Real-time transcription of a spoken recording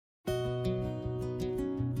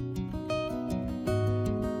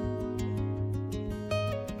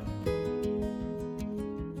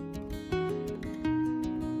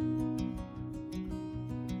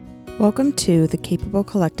Welcome to the Capable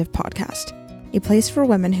Collective podcast, a place for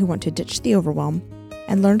women who want to ditch the overwhelm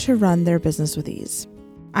and learn to run their business with ease.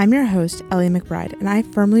 I'm your host, Ellie McBride, and I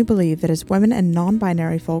firmly believe that as women and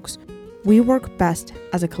non-binary folks, we work best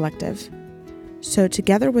as a collective. So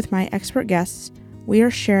together with my expert guests, we are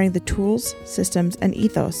sharing the tools, systems, and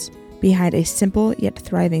ethos behind a simple yet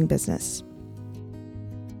thriving business.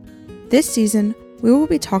 This season, we will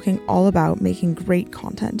be talking all about making great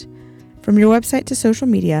content. From your website to social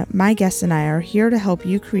media, my guests and I are here to help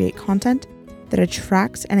you create content that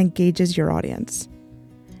attracts and engages your audience.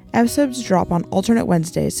 Episodes drop on alternate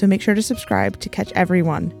Wednesdays, so make sure to subscribe to catch every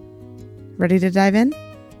one. Ready to dive in?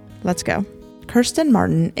 Let's go. Kerstin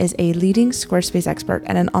Martin is a leading Squarespace expert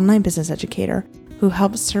and an online business educator who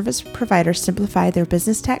helps service providers simplify their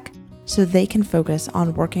business tech so they can focus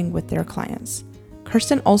on working with their clients.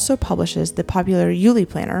 Kerstin also publishes the popular Yuli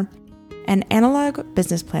Planner, an analog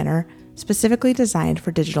business planner specifically designed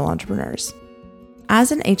for digital entrepreneurs.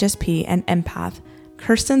 As an HSP and empath,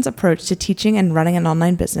 Kerstin's approach to teaching and running an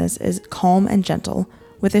online business is calm and gentle,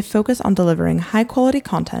 with a focus on delivering high-quality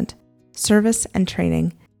content, service, and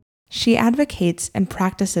training. She advocates and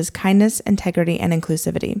practices kindness, integrity, and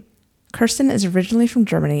inclusivity. Kerstin is originally from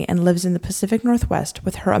Germany and lives in the Pacific Northwest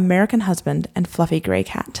with her American husband and fluffy gray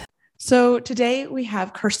cat. So today we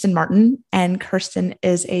have Kerstin Martin, and Kerstin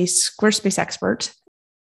is a Squarespace expert.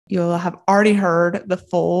 You'll have already heard the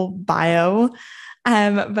full bio,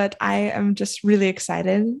 but I am just really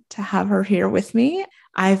excited to have her here with me.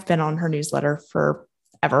 I've been on her newsletter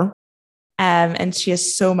forever, and she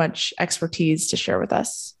has so much expertise to share with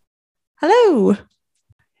us. Hello.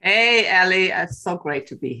 Hey, Ellie, it's so great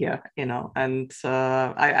to be here, and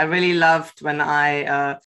I really loved when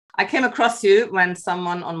I came across you when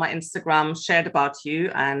someone on my Instagram shared about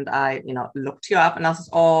you, and I, looked you up and I was,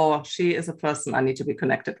 oh, she is a person I need to be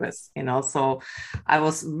connected with, so I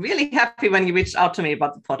was really happy when you reached out to me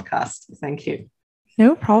about the podcast. Thank you.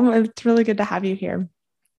 No problem. It's really good to have you here.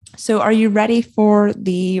 So are you ready for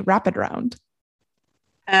the rapid round?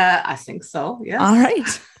 I think so. Yes. All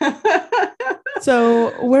right.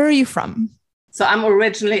 So where are you from? So I'm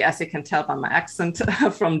originally, as you can tell by my accent,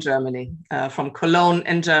 from Germany, from Cologne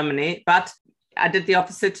in Germany. But I did the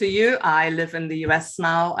opposite to you. I live in the US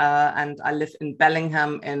now, and I live in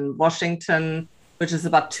Bellingham in Washington, which is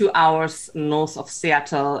about 2 hours north of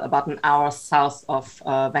Seattle, about an hour south of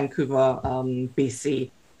Vancouver, BC.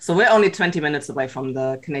 So we're only 20 minutes away from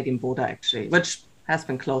the Canadian border, actually, which has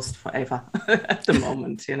been closed forever at the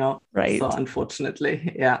moment, Right. So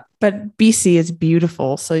unfortunately, yeah. But BC is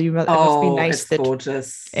beautiful. So it must be nice that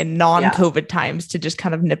gorgeous. In non-COVID times to just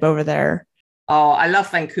kind of nip over there. Oh, I love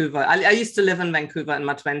Vancouver. I used to live in Vancouver in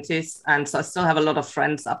my 20s. And so I still have a lot of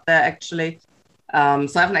friends up there, actually. So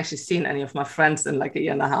I haven't actually seen any of my friends in like a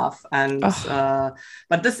year and a half. And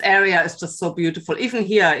but this area is just so beautiful. Even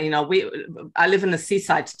here, I live in a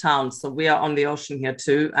seaside town, so we are on the ocean here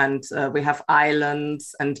too. And we have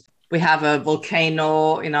islands, and we have a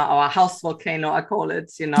volcano, our house volcano, I call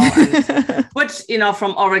it, and, which,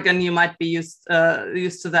 from Oregon, you might be used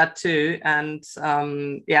to that too. And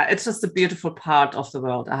it's just a beautiful part of the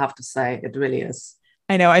world, I have to say. It really is.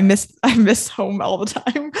 I know. I miss home all the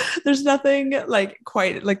time. There's nothing like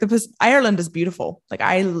quite like Ireland is beautiful. Like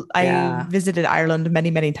I visited Ireland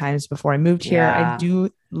many, many times before I moved here. Yeah. I do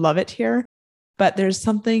love it here, but there's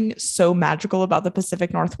something so magical about the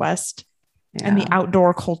Pacific Northwest and the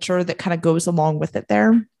outdoor culture that kind of goes along with it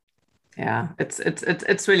there. Yeah,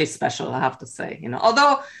 it's really special, I have to say.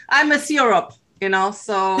 Although I miss Europe.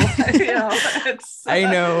 So, it's, I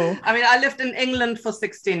know. I mean, I lived in England for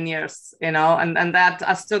 16 years, and that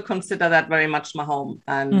I still consider that very much my home,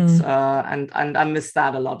 and I miss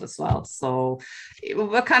that a lot as well. So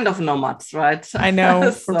we're kind of nomads, right? I know.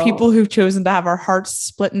 For people who've chosen to have our hearts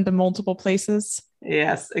split into multiple places.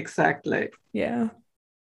 Yes, exactly. Yeah.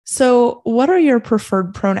 So what are your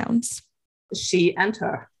preferred pronouns? She and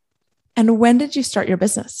her. And when did you start your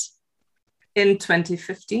business? In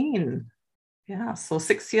 2015. Yeah, so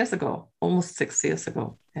 6 years ago, almost 6 years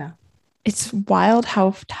ago. Yeah. It's wild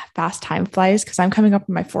how fast time flies, because I'm coming up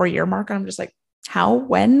on my 4-year mark and I'm just like, how,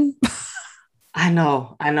 when? I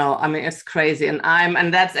know. I mean, it's crazy.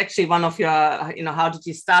 And that's actually one of your, how did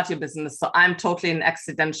you start your business? So I'm totally an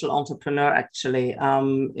accidental entrepreneur, actually.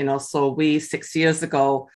 So 6 years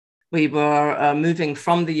ago, we were moving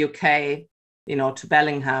from the UK to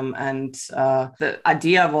Bellingham. And the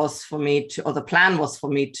idea was for me to, or the plan was for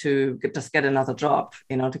me to just get another job,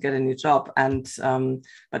 to get a new job. And,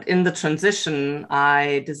 but in the transition,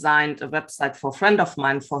 I designed a website for a friend of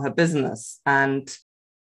mine for her business. And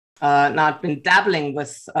Now I've been dabbling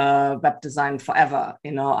with web design forever.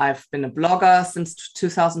 I've been a blogger since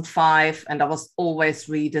 2005, and I was always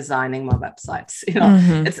redesigning my websites.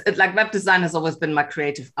 It's like web design has always been my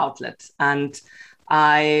creative outlet. And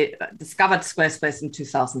I discovered Squarespace in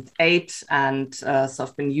 2008. And so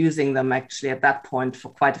I've been using them actually at that point for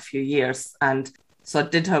quite a few years. And so I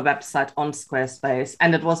did her website on Squarespace,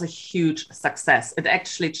 and it was a huge success. It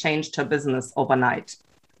actually changed her business overnight,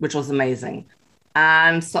 which was amazing.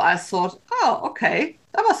 And so I thought, oh, okay,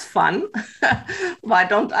 that was fun. Why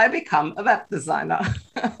don't I become a web designer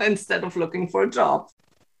instead of looking for a job?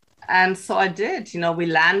 And so I did. We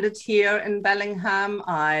landed here in Bellingham.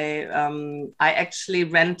 I actually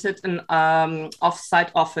rented an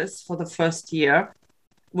off-site office for the first year,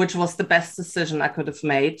 which was the best decision I could have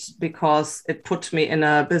made because it put me in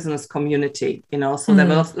a business community. So there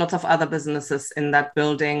were lots of other businesses in that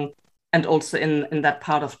building and also in that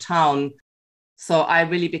part of town. So I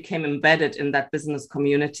really became embedded in that business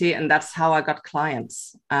community, and that's how I got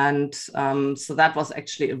clients. And so that was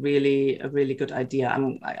actually a really good idea.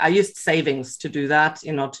 I used savings to do that,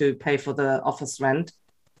 to pay for the office rent.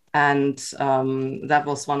 And that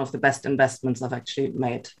was one of the best investments I've actually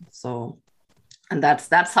made. So, and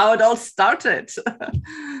that's how it all started.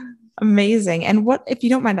 Amazing. And what, if you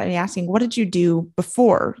don't mind me asking, what did you do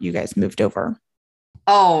before you guys moved over?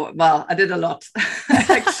 Oh, well, I did a lot.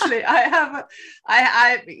 Actually,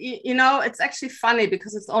 it's actually funny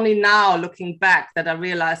because it's only now looking back that I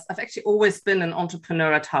realized I've actually always been an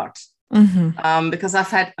entrepreneur at heart. Because I've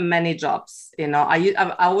had many jobs.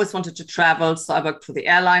 I always wanted to travel. So I worked for the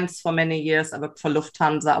airlines for many years. I worked for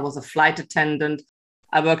Lufthansa. I was a flight attendant.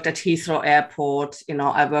 I worked at Heathrow Airport.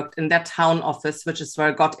 I worked in that town office, which is where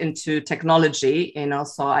I got into technology.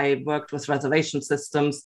 So I worked with reservation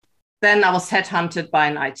systems. Then I was headhunted by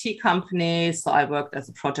an IT company. So I worked as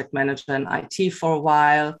a project manager in IT for a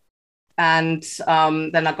while. And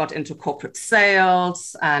then I got into corporate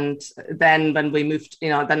sales. And then when we moved,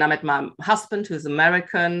 then I met my husband, who's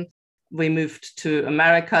American. We moved to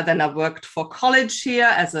America. Then I worked for college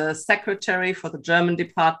here as a secretary for the German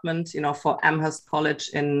department, for Amherst College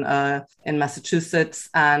in Massachusetts.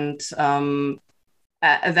 And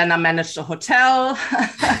then I managed a hotel.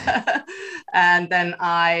 And then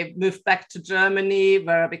I moved back to Germany,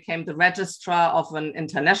 where I became the registrar of an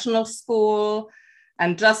international school.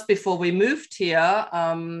 And just before we moved here,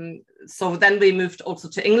 so then we moved also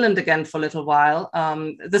to England again for a little while.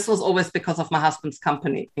 This was always because of my husband's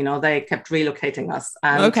company. They kept relocating us.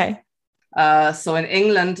 And, okay. So in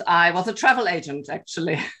England, I was a travel agent,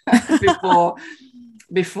 actually,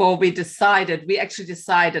 before we decided. We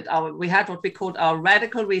had what we called our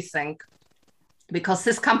radical rethink, because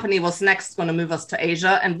this company was next going to move us to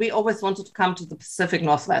Asia. And we always wanted to come to the Pacific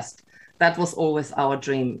Northwest. That was always our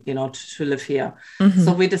dream, to live here.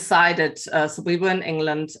 So we decided, so we were in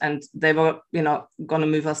England and they were, going to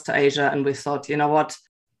move us to Asia. And we thought, what,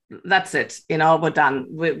 that's it. We're done.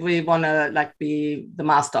 We want to be the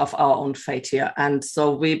master of our own fate here. And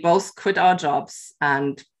so we both quit our jobs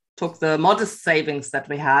and took the modest savings that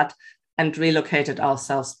we had and relocated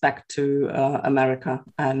ourselves back to America.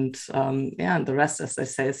 And and the rest, as they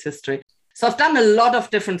say, is history. So I've done a lot of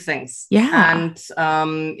different things. Yeah. And,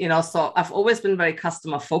 so I've always been very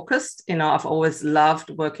customer focused. I've always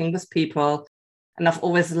loved working with people, and I've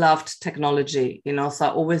always loved technology, so I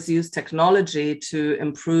always use technology to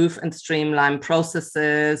improve and streamline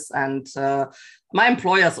processes. And my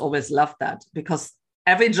employers always loved that, because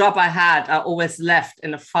every job I had, I always left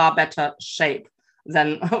in a far better shape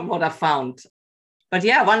than what I found. But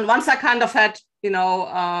yeah, once I kind of had,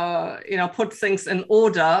 put things in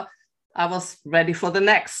order, I was ready for the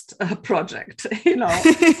next project,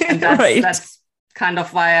 and that's kind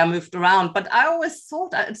of why I moved around. But I always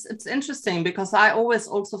thought it's interesting, because I always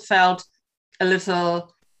also felt a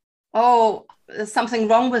little, there's something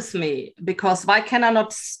wrong with me, because why can I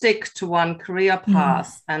not stick to one career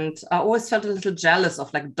path? And I always felt a little jealous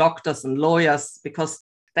of doctors and lawyers, because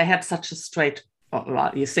they had such a straight,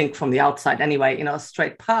 well, you think from the outside anyway, a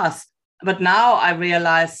straight path. But now I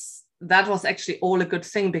realize that was actually all a good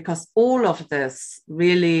thing, because all of this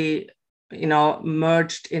really,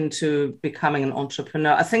 merged into becoming an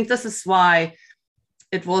entrepreneur. I think this is why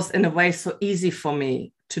it was in a way so easy for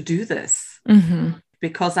me to do this,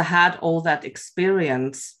 because I had all that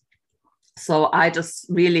experience. So I just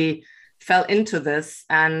really fell into this,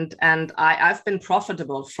 and I've been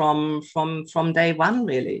profitable from day one,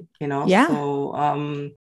 really, Yeah.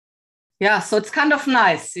 So so it's kind of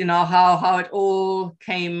nice, how it all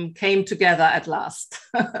came together at last.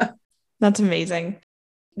 That's amazing.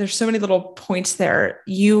 There's so many little points there.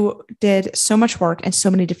 You did so much work in so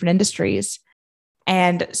many different industries.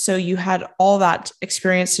 And so you had all that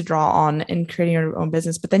experience to draw on in creating your own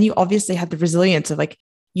business, but then you obviously had the resilience of like,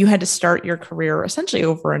 you had to start your career essentially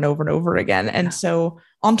over and over and over again. And so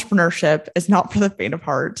entrepreneurship is not for the faint of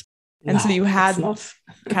heart. And so you had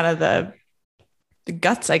kind of the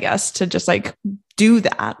guts, I guess, to just like do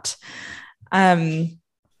that,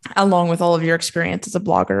 along with all of your experience as a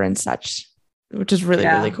blogger and such, which is really,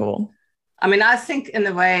 really cool. I mean, I think in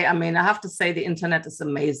a way, I mean, I have to say the internet is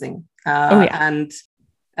amazing. And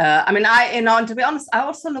I mean, and to be honest, I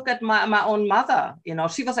also look at my own mother,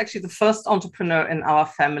 she was actually the first entrepreneur in our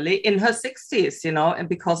family in her 60s, and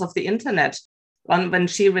because of the internet. When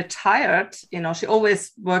she retired, she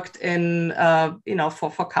always worked in,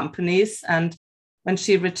 for companies. And when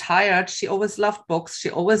she retired, she always loved books. She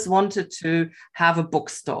always wanted to have a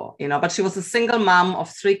bookstore, but she was a single mom of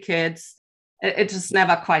 3 kids. It just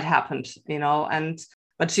never quite happened,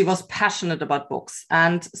 but she was passionate about books.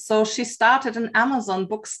 And so she started an Amazon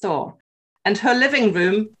bookstore, and her living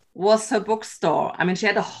room was her bookstore. I mean, she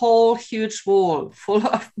had a whole huge wall full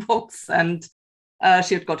of books, and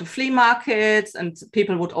she would go to flea markets, and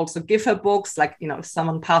people would also give her books. Like, if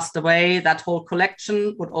someone passed away, that whole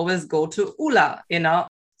collection would always go to Ula,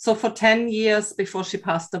 So for 10 years before she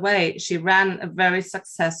passed away, she ran a very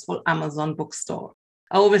successful Amazon bookstore.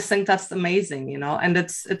 I always think that's amazing, and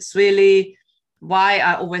it's really why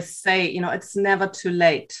I always say, it's never too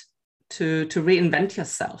late to reinvent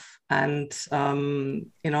yourself and,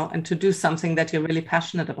 and to do something that you're really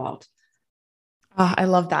passionate about. Oh, I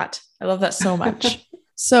love that. I love that so much.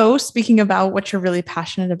 So speaking about what you're really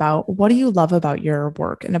passionate about, what do you love about your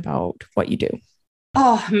work and about what you do?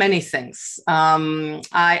 Oh, many things. I mean,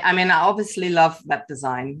 I obviously love web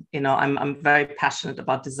design. I'm very passionate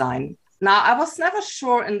about design. Now, I was never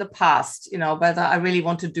sure in the past, whether I really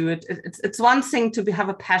want to do it. It's one thing to have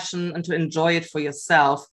a passion and to enjoy it for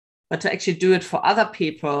yourself, but to actually do it for other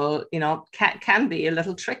people, can be a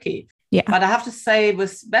little tricky. Yeah. But I have to say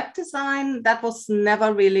with web design, that was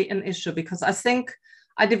never really an issue, because I think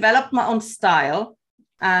I developed my own style,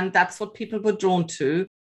 and that's what people were drawn to.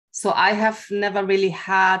 So I have never really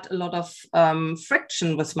had a lot of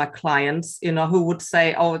friction with my clients, who would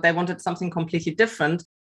say, oh, they wanted something completely different,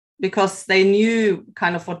 because they knew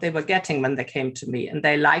kind of what they were getting when they came to me, and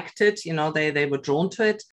they liked it, they were drawn to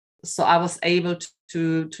it. So I was able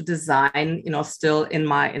to design, still in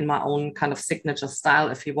my own kind of signature style,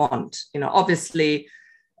 if you want, obviously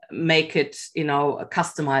make it,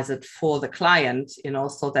 customize it for the client,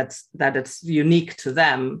 so that it's unique to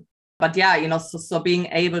them. But yeah, so being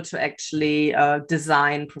able to actually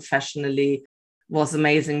design professionally was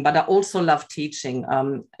amazing. But I also love teaching.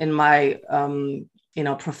 In my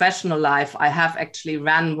professional life, I have actually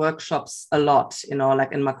ran workshops a lot,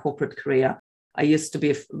 like in my corporate career. I used to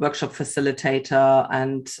be a workshop facilitator,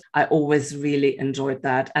 and I always really enjoyed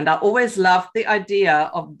that. And I always loved the idea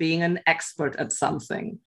of being an expert at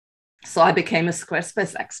something. So I became a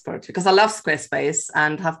Squarespace expert because I love Squarespace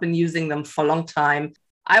and have been using them for a long time.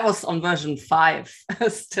 I was on version 5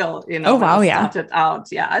 still, Oh, wow, when I started out.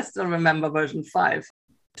 Yeah, I still remember version 5.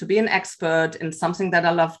 To be an expert in something that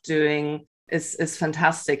I love doing is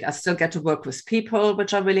fantastic. I still get to work with people,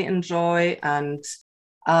 which I really enjoy. And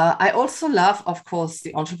I also love, of course,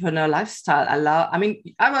 the entrepreneur lifestyle.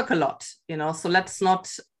 I work a lot, so let's not,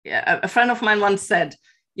 a friend of mine once said,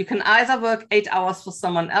 you can either work 8 hours for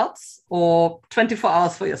someone else or 24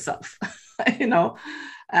 hours for yourself,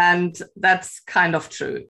 and that's kind of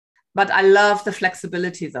true. But I love the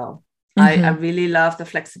flexibility though. Mm-hmm. I really love the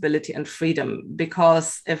flexibility and freedom,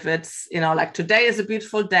 because if it's, like today is a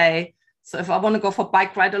beautiful day. So if I want to go for a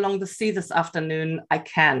bike ride along the sea this afternoon, I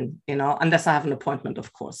can, unless I have an appointment,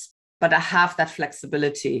 of course. But I have that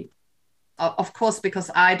flexibility, of course,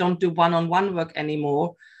 because I don't do one-on-one work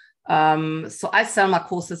anymore. So I sell my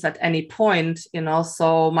courses at any point,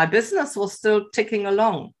 so my business was still ticking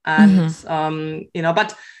along. And, mm-hmm.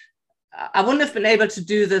 But I wouldn't have been able to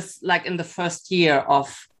do this like in the first year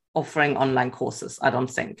of offering online courses, I don't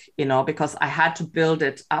think, because I had to build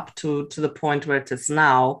it up to the point where it is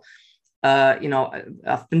now.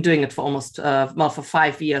 I've been doing it for almost, for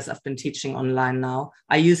 5 years. I've been teaching online now.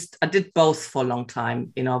 I did both for a long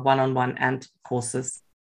time, one-on-one and courses.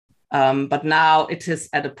 But now it is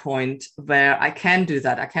at a point where I can do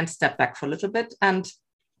that. I can step back for a little bit and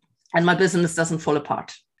my business doesn't fall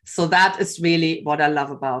apart. So that is really what I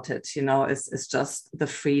love about it, is just the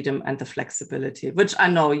freedom and the flexibility, which I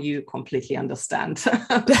know you completely understand.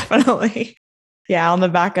 Definitely. Yeah. I'm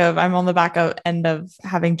on the back of end of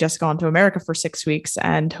having just gone to America for 6 weeks,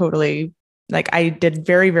 and totally, like, I did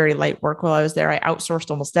very, very light work while I was there. I outsourced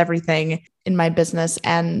almost everything in my business.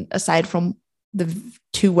 And aside from the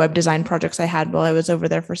 2 web design projects I had while I was over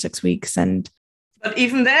there for 6 weeks. But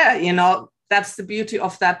even there, that's the beauty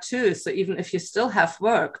of that too. So even if you still have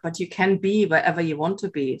work, but you can be wherever you want to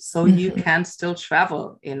be. So you can still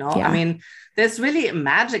travel, Yeah. I mean, there's really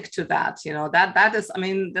magic to that, that is, I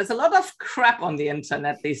mean, there's a lot of crap on the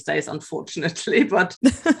internet these days, unfortunately, but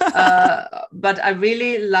I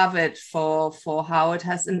really love it for how it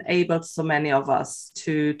has enabled so many of us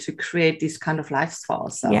to create these kind of lives for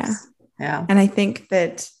ourselves. Yeah. And I think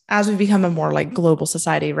that as we become a more like global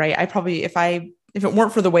society, right? I probably, if it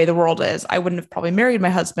weren't for the way the world is, I wouldn't have probably married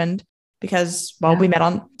my husband because, well, we met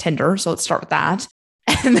on Tinder. So let's start with that.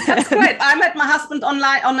 And then, that's great. I met my husband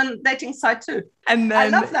online on a dating site too. And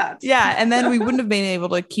then, I love that. Yeah. And then we wouldn't have been able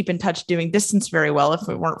to keep in touch doing distance very well if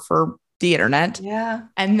it weren't for the internet. Yeah.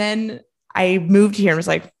 And then I moved here and was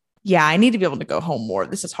like, yeah, I need to be able to go home more.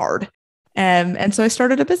 This is hard. And so I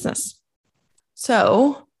started a business.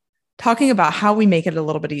 So talking about how we make it a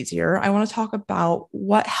little bit easier, I want to talk about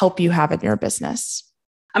what help you have in your business.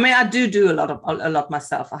 I mean, I do a lot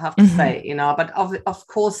myself, I have to say, but of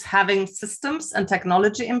course, having systems and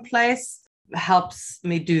technology in place helps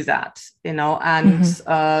me do that, and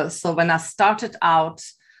so when I started out,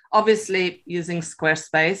 obviously using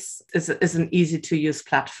Squarespace is an easy to use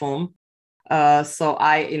platform. So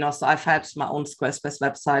I've had my own Squarespace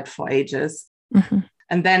website for ages.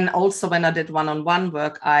 And then also when I did one-on-one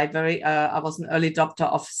work, I was an early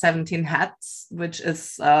adopter of 17 Hats, which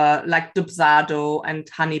is like Dubsado and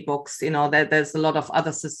Honeybooks. There's a lot of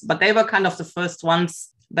other systems, but they were kind of the first ones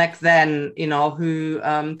back then, who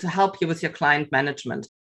to help you with your client management.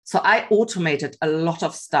 So I automated a lot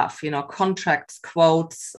of stuff, contracts,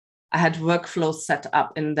 quotes. I had workflows set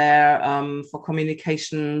up in there for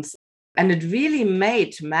communications. And it really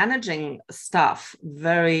made managing stuff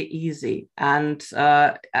very easy. And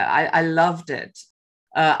I loved it.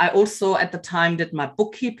 I also, at the time, did my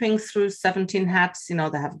bookkeeping through 17 Hats. They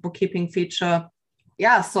have a bookkeeping feature.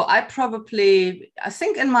 Yeah, so I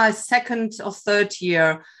think in my second or third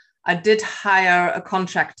year, I did hire a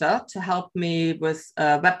contractor to help me with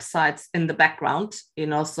websites in the background.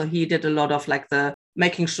 So he did a lot of like the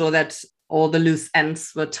making sure that all the loose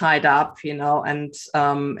ends were tied up, and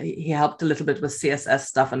he helped a little bit with CSS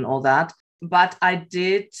stuff and all that. But I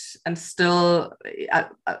did and still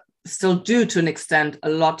do to an extent a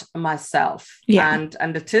lot myself. Yeah.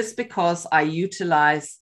 And it is because I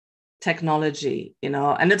utilize technology,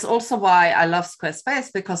 and it's also why I love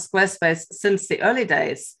Squarespace, because Squarespace, since the early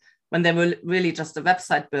days, when they were really just a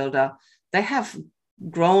website builder, they have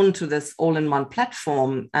grown to this all-in-one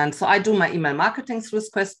platform. And so I do my email marketing through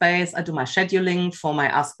Squarespace. I do my scheduling for my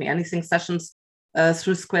Ask Me Anything sessions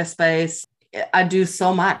through Squarespace. I do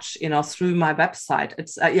so much, through my website.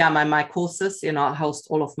 It's my courses, I host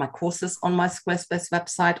all of my courses on my Squarespace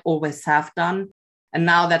website, always have done. And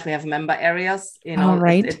now that we have member areas,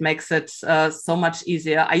 it makes it so much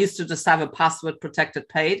easier. I used to just have a password protected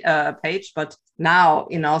page, but now,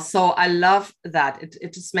 so I love that.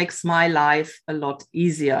 It just makes my life a lot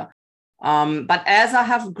easier. But as I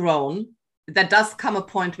have grown, there does come a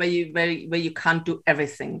point where you can't do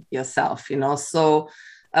everything yourself, So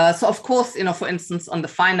of course, for instance, on the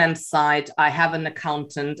finance side, I have an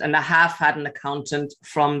accountant, and I have had an accountant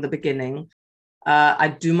from the beginning. I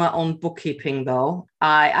do my own bookkeeping, though.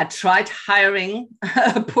 I tried hiring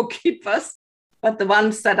bookkeepers, but the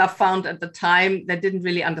ones that I found at the time, they didn't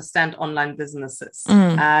really understand online businesses.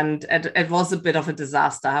 And it was a bit of a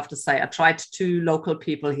disaster, I have to say. I tried 2 local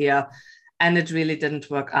people here, and it really didn't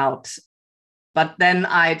work out. But then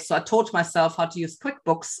I taught myself how to use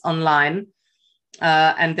QuickBooks online.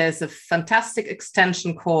 And there's a fantastic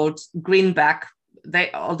extension called Greenback.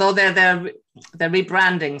 Although they're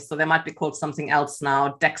rebranding, so they might be called something else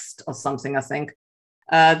now, Dext or something, I think,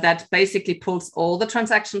 that basically pulls all the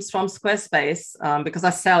transactions from Squarespace, because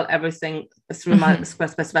I sell everything through my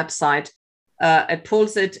Squarespace website. It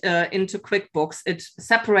pulls it into QuickBooks. It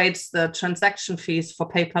separates the transaction fees for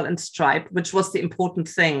PayPal and Stripe, which was the important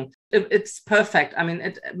thing. It's perfect. I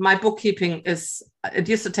mean, my bookkeeping it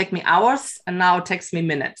used to take me hours, and now it takes me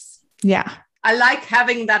minutes. Yeah. I like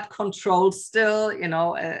having that control still,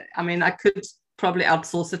 I mean, I could probably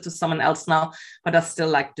outsource it to someone else now, but I still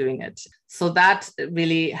like doing it. So that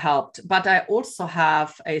really helped. But I also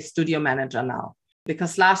have a studio manager now,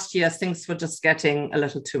 because last year things were just getting a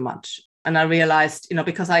little too much. And I realized,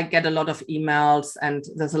 because I get a lot of emails and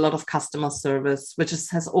there's a lot of customer service, which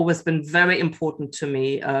has always been very important to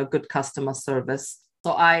me, good customer service.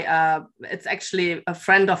 So it's actually a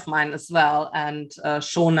friend of mine as well, and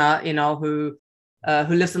Shona, who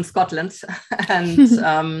lives in Scotland,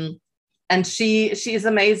 and And she is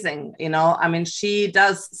amazing, you know. I mean, she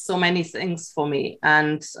does so many things for me,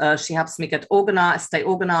 and she helps me stay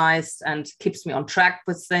organized, and keeps me on track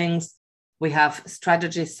with things. We have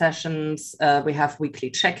strategy sessions, we have weekly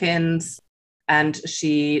check-ins, and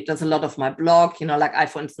she does a lot of my blog. You know, like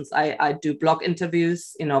for instance, I do blog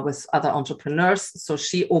interviews, you know, with other entrepreneurs. So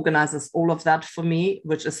she organizes all of that for me,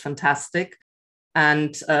 which is fantastic.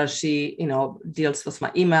 And she, you know, deals with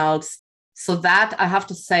my emails. So that, I have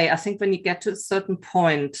to say, I think when you get to a certain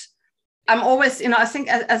point, I'm always, you know, I think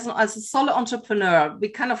as a solo entrepreneur, we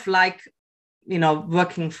kind of like, you know,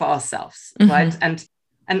 working for ourselves, right? And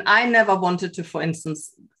I never wanted to, for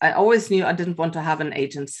instance, I always knew I didn't want to have an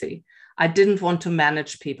agency. I didn't want to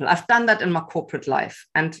manage people. I've done that in my corporate life,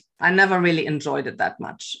 and I never really enjoyed it that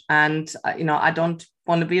much. And, you know, I don't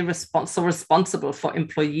want to be so responsible for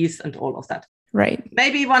employees and all of that. Right.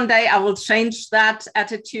 Maybe one day I will change that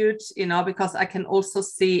attitude, you know, because I can also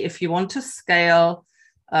see if you want to scale,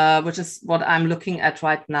 which is what I'm looking at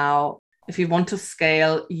right now. If you want to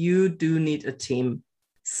scale, you do need a team.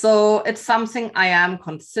 So it's something I am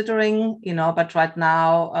considering, you know, but right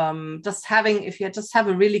now, if you just have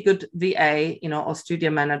a really good VA, you know, or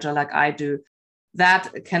studio manager like I do,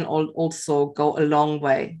 that can also go a long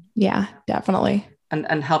way. Yeah, definitely.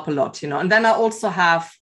 And help a lot, you know. And then I also have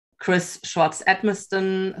Chris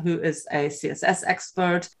Schwartz-Edmiston, who is a CSS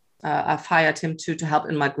expert. I've hired him to help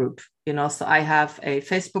in my group, you know. So I have a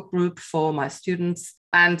Facebook group for my students,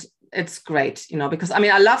 and it's great, you know, because I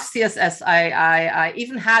mean, I love CSS. I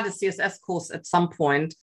even had a CSS course at some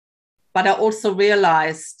point, but I also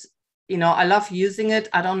realized, you know, I love using it.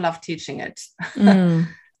 I don't love teaching it.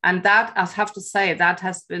 And that, I have to say, that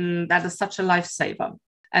is such a lifesaver.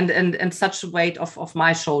 And such a weight off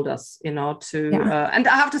my shoulders, you know, and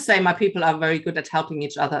I have to say, my people are very good at helping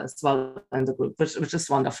each other as well in the group, which is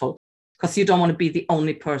wonderful, because you don't want to be the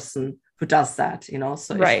only person who does that, you know.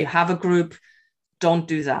 So if you have a group, don't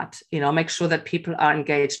do that, you know. Make sure that people are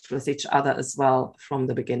engaged with each other as well from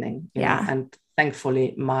the beginning, you know? And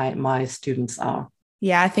thankfully my students are.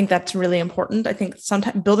 Yeah, I think that's really important. I think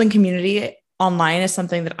sometimes building community online is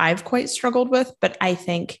something that I've quite struggled with, but I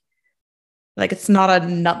think like it's not a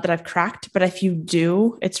nut that I've cracked, but if you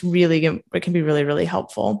do, it can be really, really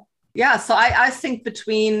helpful. Yeah. So I think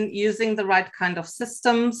between using the right kind of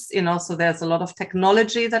systems, you know, so there's a lot of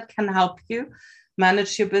technology that can help you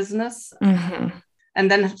manage your business. And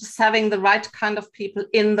then just having the right kind of people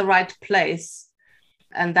in the right place.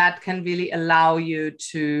 And that can really allow you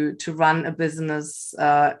to run a business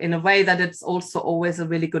in a way that it's also always a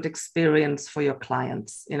really good experience for your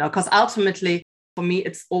clients, you know, because ultimately, for me,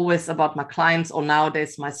 it's always about my clients, or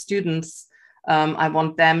nowadays my students. I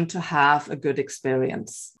want them to have a good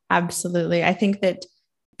experience. Absolutely. I think that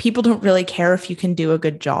people don't really care if you can do a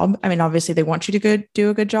good job. I mean, obviously they want you to do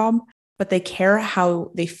a good job, but they care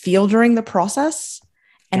how they feel during the process.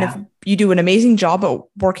 And if you do an amazing job, but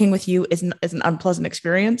working with you is an unpleasant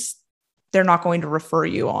experience, they're not going to refer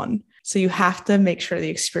you on. So you have to make sure the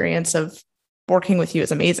experience of working with you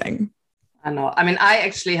is amazing. I know. I mean, I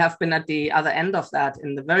actually have been at the other end of that.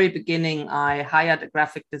 In the very beginning, I hired a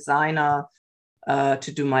graphic designer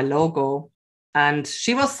to do my logo. And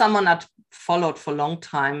she was someone I'd followed for a long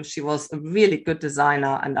time. She was a really good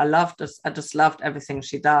designer, and I just loved everything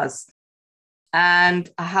she does. And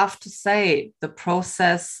I have to say, the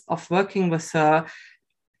process of working with her,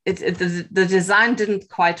 the design didn't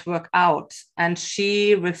quite work out, and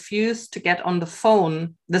she refused to get on the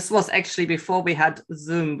phone. This was actually before we had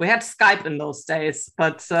Zoom. We had Skype in those days,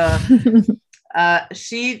 but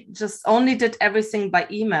she just only did everything by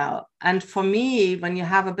email. And for me, when you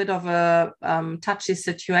have a bit of a touchy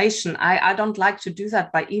situation, I don't like to do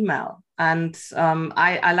that by email. And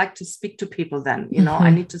I like to speak to people then, you know. I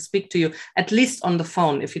need to speak to you at least on the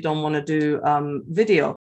phone if you don't want to do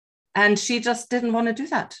video. And she just didn't want to do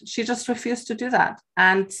that. She just refused to do that.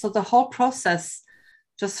 And so the whole process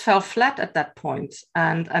just fell flat at that point.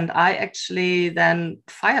 And I actually then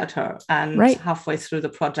fired her halfway through the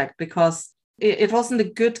project, because it wasn't a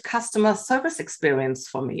good customer service experience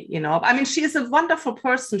for me, you know. I mean, she is a wonderful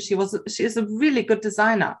person. She is a really good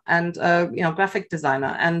designer and, you know, graphic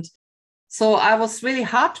designer. And so I was really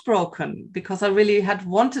heartbroken, because I really had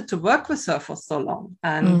wanted to work with her for so long.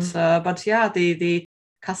 And, but yeah, the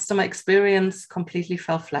customer experience completely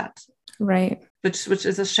fell flat. Right. Which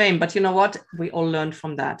is a shame. But you know what? We all learned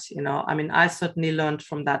from that, you know. I mean, I certainly learned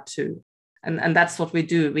from that too. And that's what we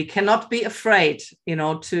do. We cannot be afraid, you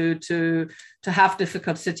know, to have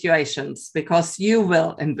difficult situations, because you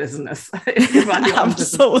will in business. If you run your own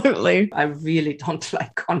business. Absolutely. I really don't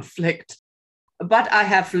like conflict. But I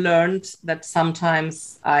have learned that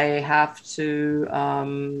sometimes I have to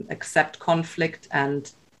accept conflict,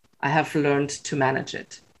 and I have learned to manage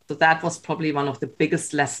it. So that was probably one of the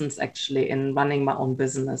biggest lessons actually in running my own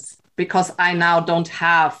business, because I now don't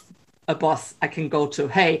have a boss I can go to.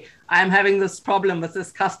 Hey, I'm having this problem with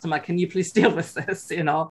this customer. Can you please deal with this?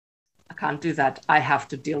 I can't do that. I have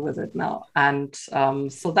to deal with it now. And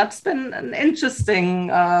so that's been an interesting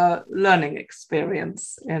learning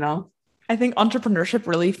experience. I think entrepreneurship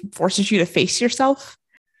really forces you to face yourself.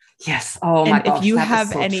 Yes. Oh and my gosh. if you that have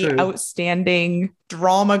is so any true. outstanding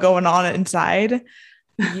drama going on inside,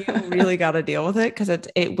 you really got to deal with it, because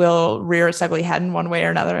it will rear its ugly head in one way or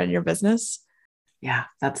another in your business. Yeah,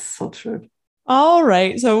 that's so true. All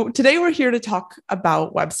right. So today we're here to talk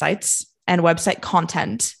about websites and website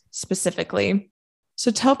content specifically.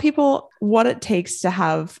 So tell people what it takes to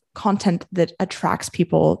have content that attracts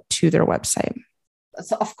people to their website.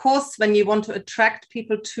 So of course, when you want to attract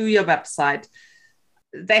people to your website,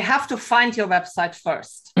 they have to find your website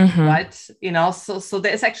first, right? So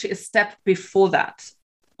there is actually a step before that.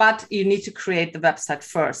 But you need to create the website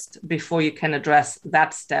first before you can address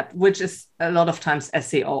that step, which is a lot of times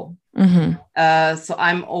SEO. So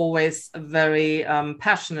I'm always very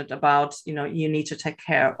passionate about, you need to take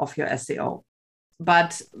care of your SEO.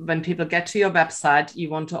 But when people get to your website, you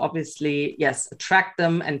want to obviously, yes, attract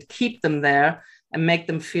them and keep them there and make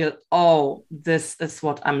them feel, oh, this is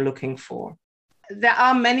what I'm looking for. There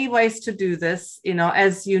are many ways to do this,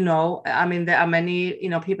 as you know. I mean, there are many,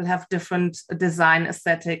 people have different design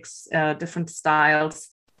aesthetics, different styles.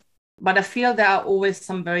 But I feel there are always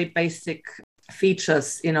some very basic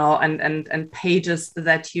features, and pages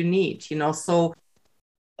that you need, So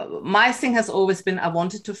my thing has always been, I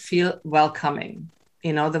wanted to feel welcoming. The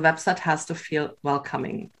website has to feel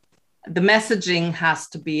welcoming. The messaging has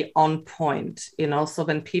to be on point, So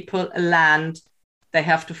when people land, they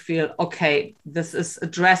have to feel, okay, this is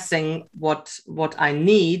addressing what I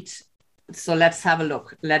need. So let's have a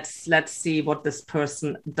look. Let's see what this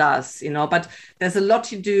person does, But there's a lot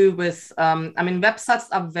to do with, websites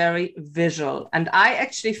are very visual. And I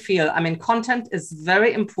actually feel, content is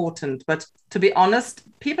very important. But to be honest,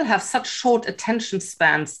 people have such short attention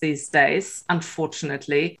spans these days,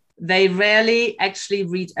 unfortunately. They rarely actually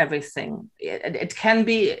read everything. It can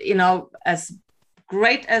be, as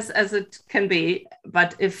great as it can be,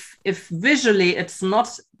 but if visually it's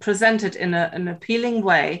not presented in an appealing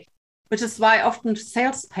way, which is why often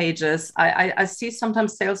sales pages, I see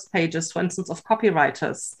sometimes sales pages, for instance, of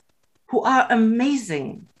copywriters who are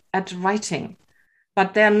amazing at writing,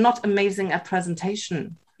 but they're not amazing at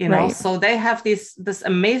presentation, Right. So they have this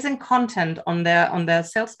amazing content on their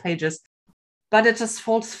sales pages, but it just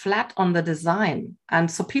falls flat on the design. And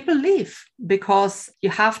so people leave because you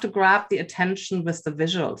have to grab the attention with the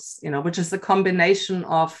visuals, which is a combination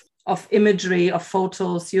of imagery, of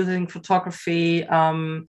photos, using photography,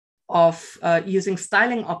 of using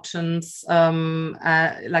styling options.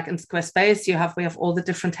 Like in Squarespace, we have all the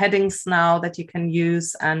different headings now that you can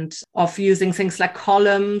use, and of using things like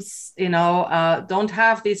columns, don't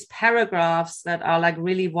have these paragraphs that are like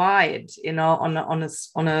really wide,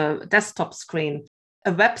 on a desktop screen.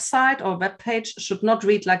 A website or web page should not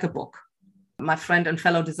read like a book. My friend and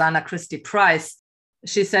fellow designer, Christy Price,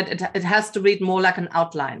 she said it has to read more like an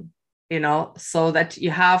outline, so that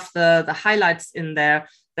you have the highlights in there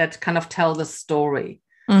that kind of tell the story.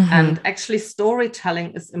 And actually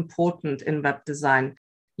storytelling is important in web design.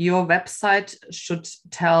 Your website should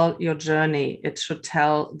tell your journey. It should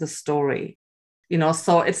tell the story,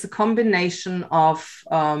 so it's a combination of,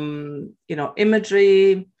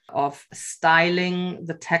 imagery, of styling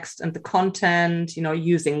the text and the content,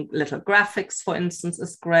 using little graphics, for instance,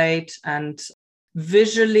 is great. And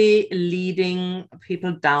visually leading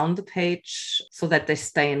people down the page so that they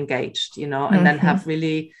stay engaged, and then have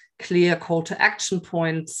really clear call to action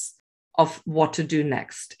points of what to do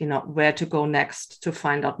next, where to go next to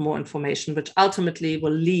find out more information, which ultimately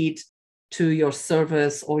will lead to your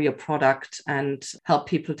service or your product and help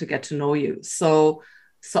people to get to know you. So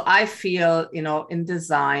I feel, in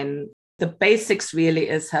design, the basics really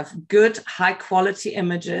is have good, high quality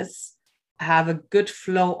images, have a good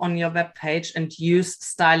flow on your web page, and use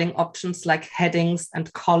styling options like headings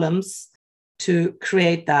and columns to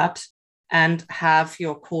create that, and have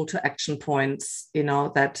your call to action points,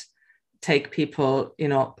 that take people,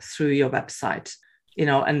 through your website,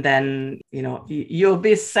 and then, you'll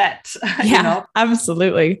be set. Yeah,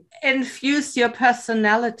 absolutely. Infuse your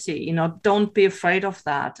personality, don't be afraid of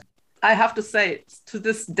that. I have to say, to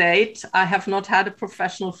this date, I have not had a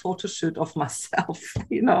professional photo shoot of myself,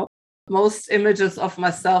 Most images of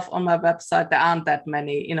myself on my website, there aren't that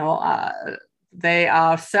many, They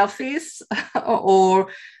are selfies or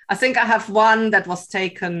I think I have one that was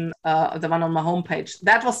taken, the one on my homepage,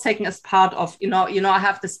 that was taken as part of, I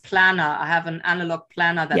have this planner. I have an analog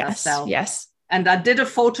planner that I sell. Yes. And I did a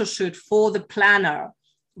photo shoot for the planner,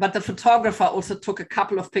 but the photographer also took a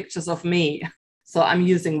couple of pictures of me. So I'm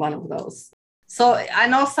using one of those. So I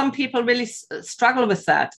know some people really struggle with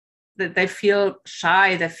that they feel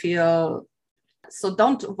shy, so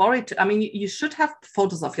don't worry. You should have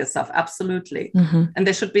photos of yourself, absolutely. And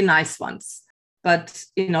they should be nice ones. But,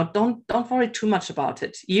 don't worry too much about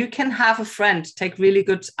it. You can have a friend take really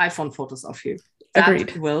good iPhone photos of you. That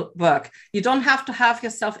Agreed. will work. You don't have to have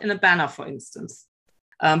yourself in a banner, for instance,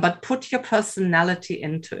 but put your personality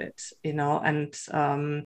into it,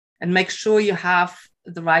 and make sure you have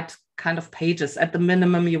the right kind of pages. At the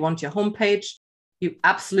minimum, you want your homepage. You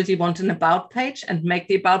absolutely want an about page, and make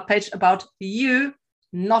the about page about you,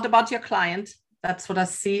 not about your client. That's what I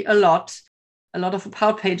see a lot. A lot of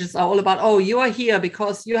about pages are all about, oh, you are here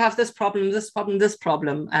because you have this problem, this problem, this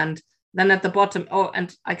problem. And then at the bottom, oh,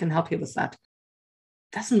 and I can help you with that.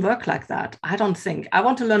 Doesn't work like that. I don't think. I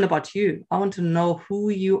want to learn about you. I want to know who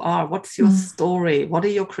you are. What's your story? What are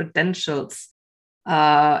your credentials?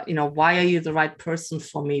 Why are you the right person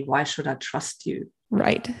for me? Why should I trust you?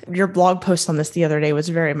 Right. Your blog post on this the other day was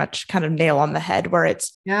very much kind of nail on the head, where it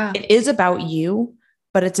is about you,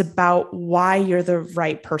 but it's about why you're the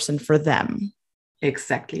right person for them.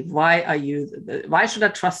 Exactly. Why should I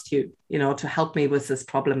trust you, to help me with this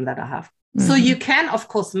problem that I have? So you can, of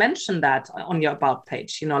course, mention that on your about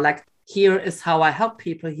page, like, here is how I help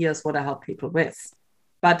people. Here's what I help people with.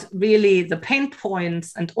 But really the pain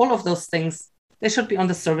points and all of those things, they should be on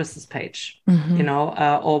the services page,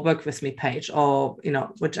 or work with me page, or,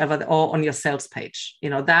 whichever, or on your sales page.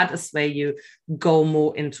 That is where you go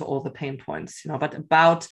more into all the pain points,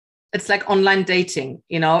 but it's like online dating.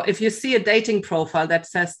 If you see a dating profile that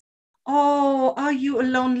says, oh, are you a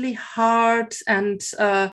lonely heart? And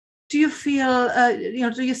do you feel,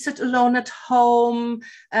 do you sit alone at home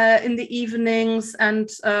in the evenings and,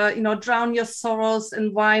 drown your sorrows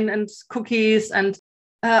in wine and cookies? And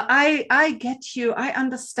I get you, I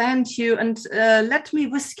understand you, and let me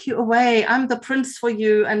whisk you away. I'm the prince for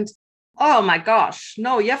you. And oh my gosh,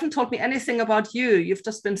 no, you haven't told me anything about you. You've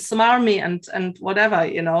just been smarmy and whatever,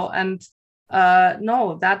 and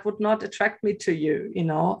no, that would not attract me to you.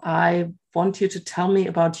 I want you to tell me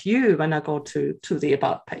about you when I go to the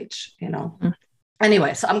about page,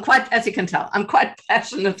 Anyway, so as you can tell, I'm quite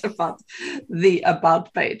passionate about the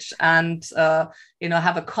about page, and,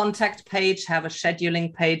 have a contact page, have a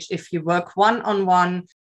scheduling page. If you work one-on-one,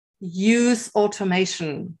 use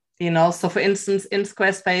automation, so for instance, in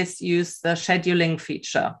Squarespace, use the scheduling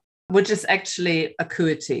feature, which is actually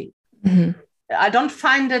Acuity. I don't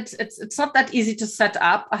find it's not that easy to set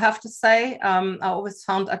up, I have to say. I always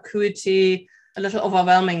found Acuity a little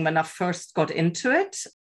overwhelming when I first got into it,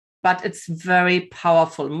 but it's very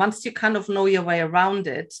powerful. Once you kind of know your way around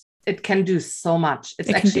it, it can do so much. It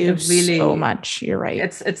can do so much. You're right.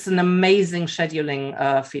 It's an amazing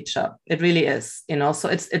scheduling feature. It really is, so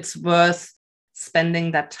it's worth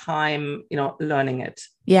spending that time, learning it.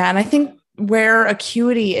 Yeah. And I think where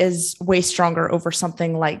Acuity is way stronger over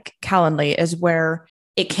something like Calendly is where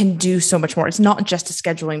it can do so much more. It's not just a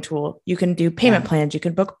scheduling tool. You can do payment plans. You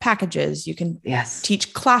can book packages. You can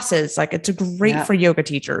teach classes. Like, it's great for yoga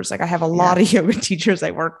teachers. Like, I have a lot of yoga teachers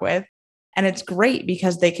I work with, and it's great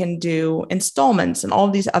because they can do installments and all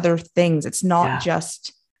these other things. It's not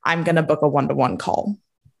just, I'm going to book a one-to-one call.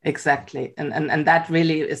 Exactly. And that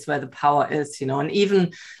really is where the power is, and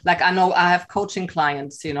even like, I know I have coaching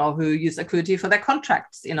clients, who use Acuity for their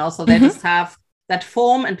contracts, so they just have that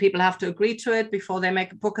form and people have to agree to it before they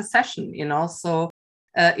book a session, so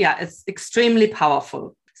it's extremely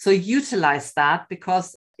powerful. So utilize that,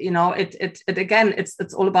 because it again,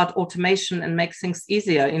 it's all about automation and make things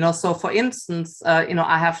easier, so for instance,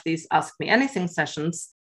 I have these Ask Me Anything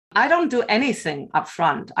sessions. I don't do anything up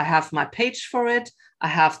front. I have my page for it. I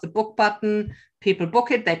have the book button. People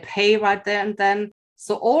book it. They pay right there and then.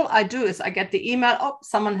 So all I do is I get the email, oh,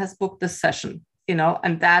 someone has booked this session,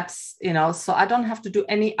 and that's, so I don't have to do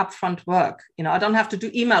any upfront work. I don't have to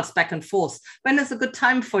do emails back and forth. When is a good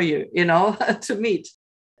time for you, to meet?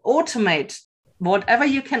 Automate. Whatever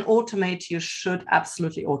you can automate, you should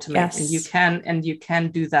absolutely automate. Yes. And you can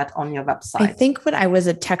do that on your website. I think when I was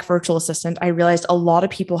a tech virtual assistant, I realized a lot of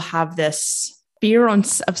people have this fear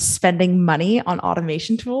of spending money on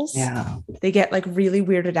automation tools. Yeah. They get like really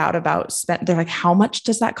weirded out about they're like, how much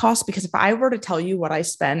does that cost? Because if I were to tell you what I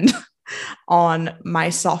spend on my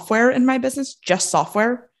software in my business, just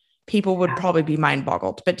software, people would probably be mind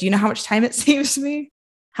boggled. But do you know how much time it saves me?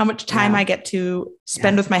 how much time I get to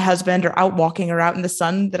spend with my husband or out walking or out in the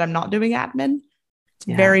sun that I'm not doing admin.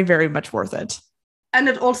 It's very, very much worth it. And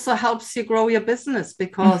it also helps you grow your business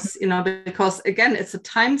because, because again, it's a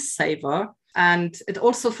time saver. And it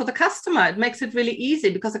also for the customer, it makes it really easy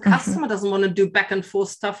because the customer doesn't want to do back and forth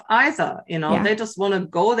stuff either. They just want to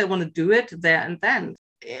go, they want to do it there and then.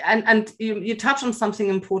 And you touch on something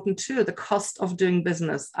important too, the cost of doing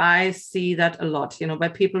business. I see that a lot, where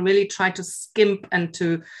people really try to skimp and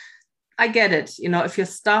I get it. If you're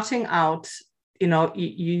starting out, you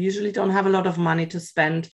usually don't have a lot of money to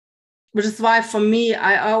spend, which is why for me,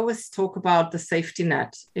 I always talk about the safety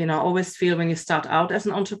net. I always feel when you start out as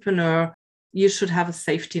an entrepreneur, you should have a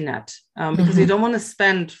safety net because you don't want to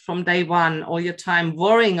spend from day one all your time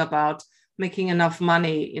worrying about making enough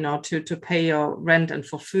money, to pay your rent and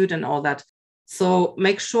for food and all that. So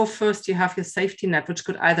make sure first you have your safety net, which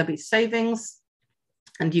could either be savings,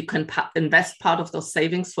 and you can invest part of those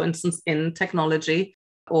savings, for instance, in technology,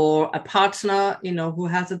 or a partner, who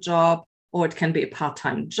has a job, or it can be a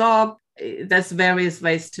part-time job. There's various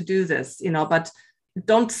ways to do this, but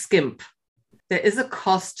don't skimp. There is a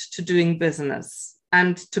cost to doing business.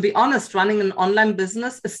 And to be honest, running an online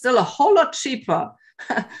business is still a whole lot cheaper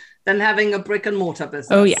than having a brick and mortar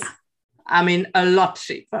business. Oh, yeah. I mean, a lot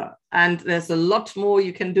cheaper. And there's a lot more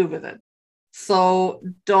you can do with it. So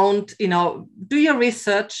don't, do your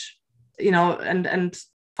research, and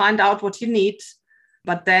find out what you need,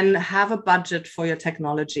 but then have a budget for your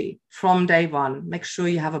technology from day one. Make sure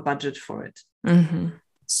you have a budget for it.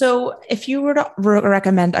 So if you were to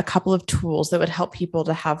recommend a couple of tools that would help people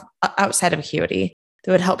to have, outside of Acuity,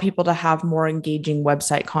 that would help people to have more engaging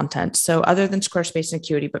website content. So other than Squarespace and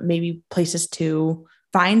Acuity, but maybe places to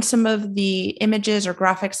find some of the images or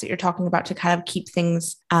graphics that you're talking about to kind of keep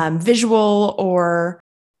things visual, or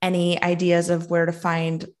any ideas of where to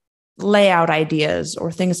find layout ideas or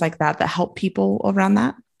things like that help people around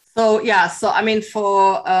that? So I mean,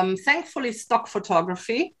 for thankfully, stock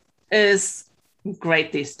photography is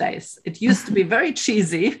great these days. It used to be very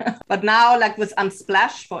cheesy, but now, like with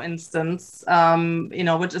Unsplash, for instance,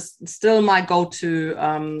 which is still my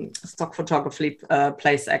go-to stock photography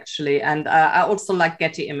place actually. And I also like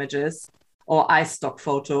Getty Images or iStock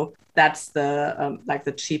Photo. That's the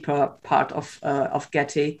the cheaper part of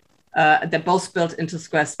Getty. They're both built into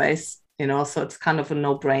Squarespace, so it's kind of a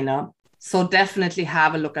no-brainer. So definitely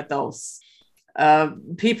have a look at those.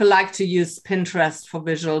 People like to use Pinterest for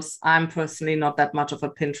visuals. I'm personally not that much of a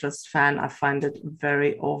Pinterest fan. I find it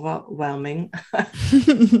very overwhelming.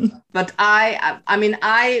 But I mean,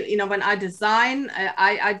 when I design,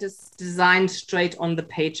 I just design straight on the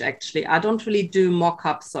page, actually. I don't really do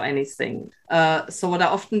mock-ups or anything. So what I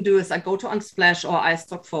often do is I go to Unsplash or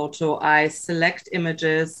iStock Photo. I select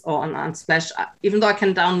images, or on Unsplash, even though I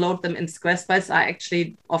can download them in Squarespace, I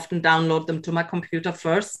actually often download them to my computer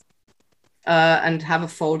first. And have a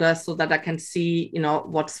folder so that I can see,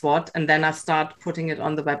 what's what. And then I start putting it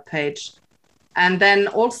on the web page. And then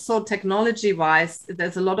also technology-wise,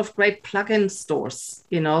 there's a lot of great plugin stores,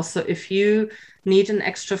 So if you need an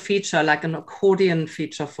extra feature, like an accordion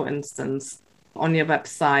feature, for instance, on your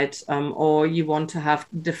website, or you want to have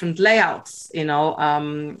different layouts, I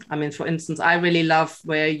mean, for instance, I really love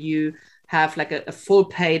where you have like a full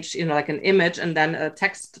page, like an image and then a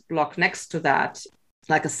text block next to that,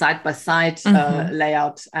 like a side-by-side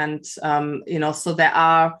layout. And, so there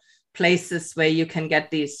are places where you can get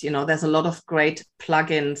these, there's a lot of great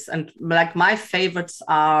plugins. And like my favorites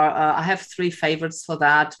are, I have 3 favorites for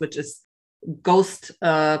that, which is Ghost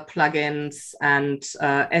plugins and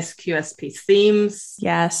SQSP themes.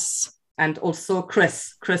 Yes. And also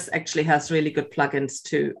Chris. Chris actually has really good plugins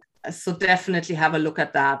too. So definitely have a look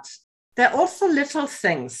at that. There are also little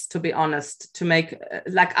things, to be honest, to make,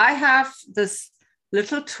 like I have this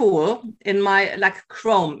little tool in my, like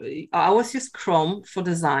Chrome. I always use Chrome for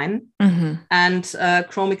design and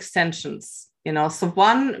Chrome extensions, So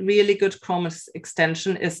one really good Chrome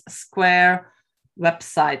extension is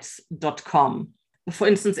squarewebsites.com. For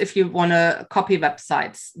instance, if you want to copy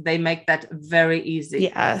websites, they make that very easy.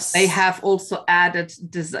 Yes. They have also added,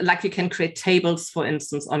 like you can create tables, for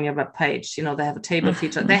instance, on your web page. They have a table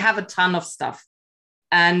feature. They have a ton of stuff.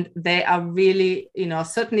 And they are really,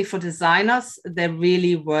 certainly for designers, they're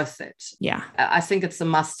really worth it. Yeah. I think it's a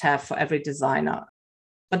must-have for every designer.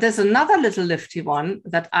 But there's another little lifty one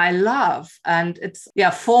that I love. And it's,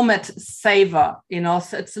 Format Saver,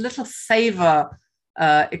 so it's a little saver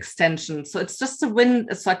extension. So it's just a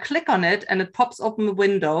window. So I click on it and it pops open a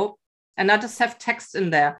window and I just have text in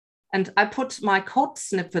there. And I put my code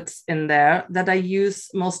snippets in there that I use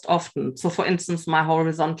most often. So for instance, my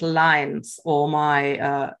horizontal lines or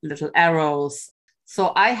my little arrows.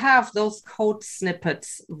 So I have those code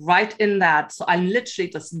snippets right in that. So I literally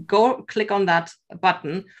just go click on that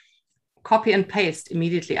button, copy and paste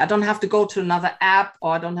immediately. I don't have to go to another app,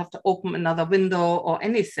 or I don't have to open another window or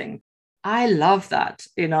anything. I love that,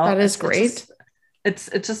 That is great. It's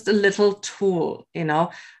just a little tool, I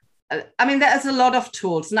mean, there's a lot of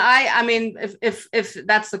tools. Now, I mean, if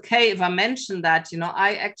that's okay, if I mention that,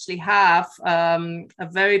 I actually have a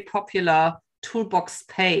very popular toolbox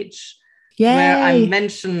page. Yay. Where I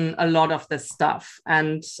mention a lot of this stuff.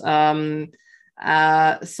 And so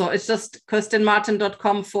it's just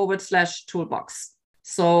kirstinmartin.com/toolbox.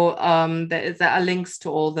 So there are links to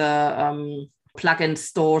all the plugin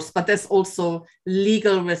stores, but there's also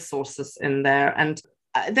legal resources in there. And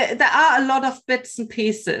there are a lot of bits and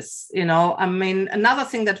pieces, I mean, another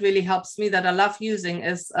thing that really helps me that I love using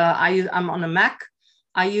is I'm on a Mac.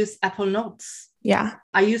 I use Apple Notes. Yeah.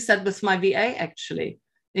 I use that with my VA, actually.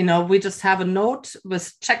 We just have a note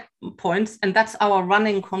with checkpoints, and that's our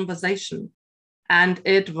running conversation. And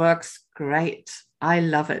it works great. I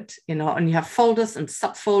love it, and you have folders and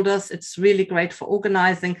subfolders. It's really great for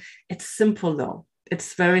organizing. It's simple, though.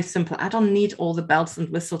 It's very simple. I don't need all the bells and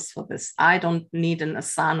whistles for this. I don't need an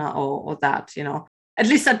Asana or that, at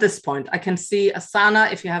least at this point. I can see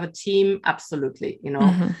Asana if you have a team, absolutely, and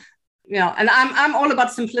I'm all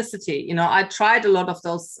about simplicity. I tried a lot of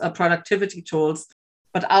those productivity tools,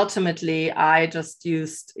 but ultimately I just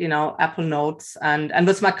used, Apple Notes, and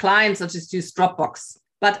with my clients, I just use Dropbox.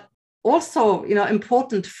 But also,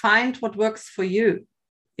 important, find what works for you,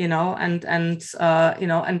 and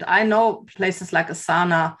I know places like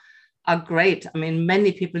Asana are great. I mean,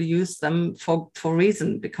 many people use them for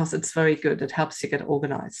reason, because it's very good. It helps you get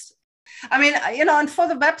organized. I mean, and for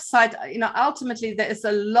the website, ultimately there is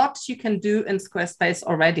a lot you can do in Squarespace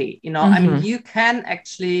already. I mean, you can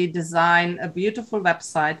actually design a beautiful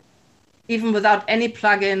website even without any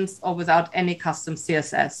plugins or without any custom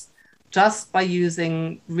CSS, just by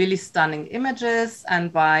using really stunning images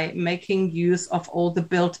and by making use of all the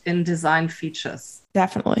built-in design features.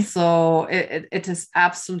 Definitely. So it is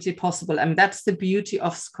absolutely possible. And that's the beauty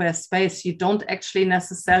of Squarespace. You don't actually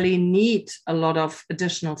necessarily need a lot of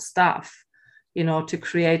additional stuff, to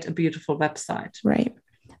create a beautiful website. Right.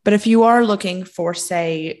 But if you are looking for,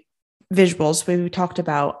 say, visuals, we talked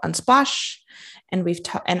about Unsplash, and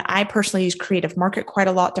and I personally use Creative Market quite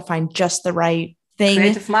a lot to find just the right thing.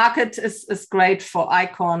 Creative Market is great for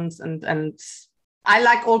icons, and I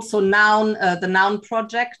like also Noun, the Noun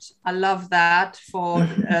project. I love that for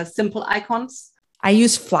simple icons. I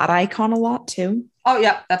use Flat Icon a lot too. Oh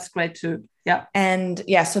yeah, that's great too. Yeah. And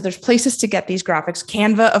yeah, so there's places to get these graphics.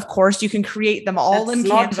 Canva, of course, you can create them all in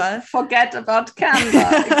Canva. Forget about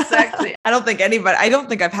Canva. Exactly. I don't think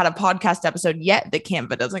I've had a podcast episode yet that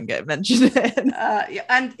Canva doesn't get mentioned in.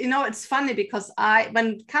 And it's funny because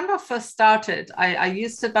when Canva first started, I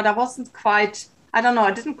used it, but I wasn't quite, I don't know,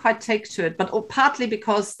 I didn't quite take to it, but partly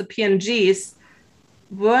because the PNGs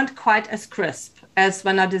weren't quite as crisp as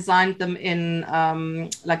when I designed them in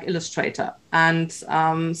like Illustrator. And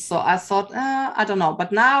so I thought, I don't know.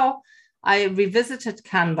 But now I revisited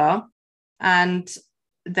Canva and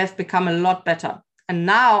they've become a lot better. And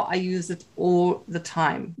now I use it all the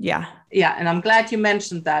time. Yeah. Yeah. And I'm glad you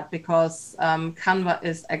mentioned that, because Canva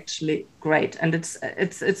is actually great. And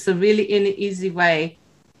it's a really easy way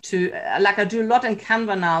to, like, I do a lot in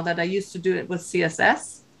Canva now that I used to do it with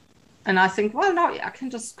CSS. And I think, well, no, I can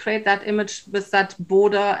just create that image with that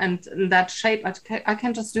border and that shape. I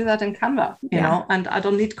can just do that in Canva, you know, and I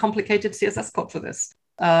don't need complicated CSS code for this.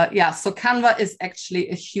 So Canva is actually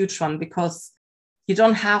a huge one, because you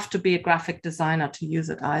don't have to be a graphic designer to use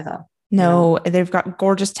it either. No, they've got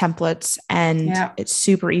gorgeous templates, and it's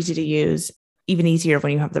super easy to use, even easier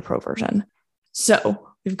when you have the pro version. So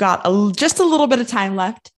we've got just a little bit of time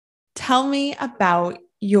left. Tell me about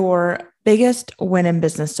your biggest win in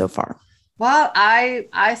business so far. Well,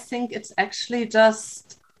 I think it's actually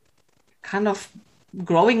just kind of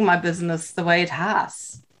growing my business the way it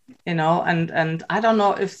has, you know, and I don't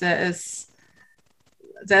know if there's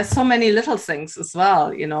so many little things as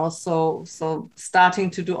well, you know, so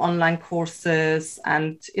starting to do online courses,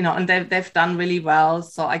 and, you know, and they've done really well.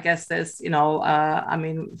 So I guess there's, you know, I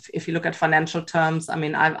mean, if you look at financial terms, I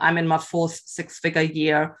mean, I'm in my fourth six-figure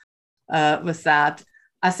year with that.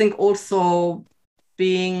 I think also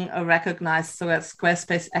being a recognized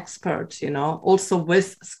Squarespace expert, you know, also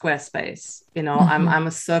with Squarespace, you know, I'm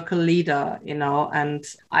a circle leader, you know, and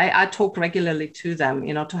I talk regularly to them,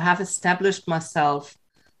 you know, to have established myself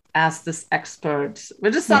as this expert,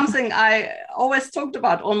 which is something I always talked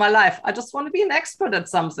about all my life. I just want to be an expert at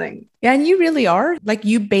something. Yeah, and you really are. Like,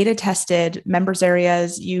 you beta tested members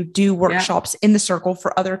areas, you do workshops in the circle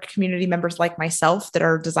for other community members like myself that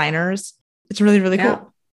are designers. It's really, really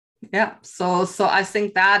cool. Yeah. So I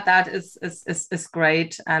think that is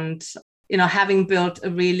great. And, having built a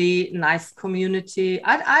really nice community,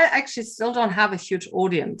 I actually still don't have a huge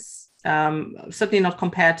audience. Certainly not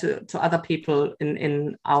compared to other people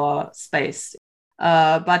in our space.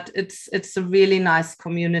 But it's a really nice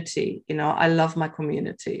community. I love my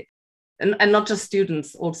community. And not just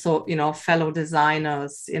students, also, fellow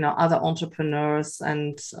designers, other entrepreneurs.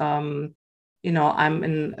 And, I'm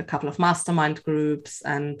in a couple of mastermind groups,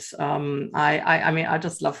 and I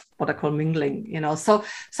just love what I call mingling, So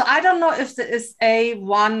I don't know if there is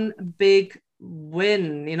one big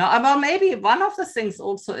win, well, maybe one of the things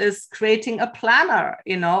also is creating a planner.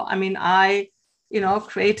 I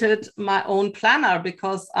created my own planner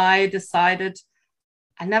because I decided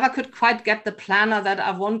I never could quite get the planner that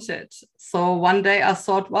I wanted. So one day I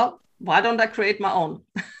thought, well, why don't I create my own?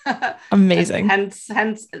 Amazing. Hence,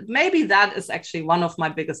 maybe that is actually one of my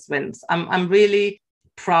biggest wins. I'm really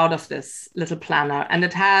proud of this little planner, and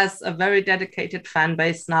it has a very dedicated fan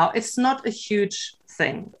base now. It's not a huge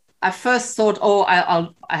thing. I first thought, I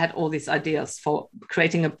had all these ideas for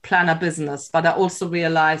creating a planner business, but I also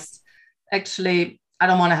realized, actually, I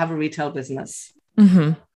don't want to have a retail business.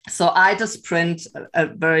 Mm-hmm. So I just print a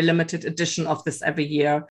very limited edition of this every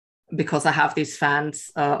year because I have these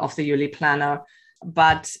fans of the yearly planner.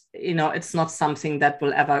 But, it's not something that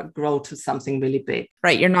will ever grow to something really big.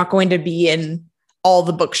 Right. You're not going to be in all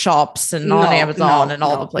the bookshops and on Amazon and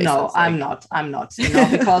all the places. No, I'm not,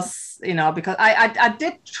 because, because I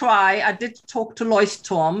did talk to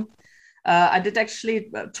Leuchtturm. I did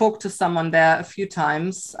actually talk to someone there a few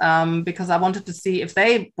times because I wanted to see if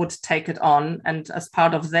they would take it on and as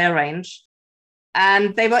part of their range.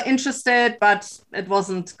 And they were interested, but it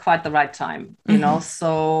wasn't quite the right time,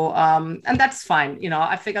 So, and that's fine.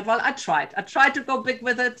 I figured, well, I tried to go big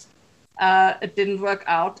with it. It didn't work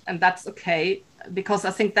out, and that's okay, because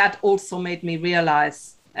I think that also made me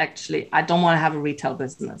realize, actually, I don't want to have a retail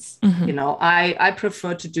business. Mm-hmm. I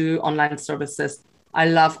prefer to do online services. I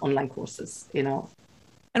love online courses,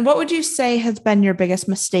 And what would you say has been your biggest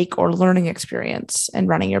mistake or learning experience in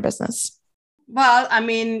running your business? Well, I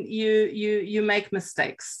mean, you make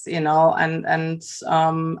mistakes, and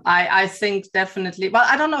I think definitely, well,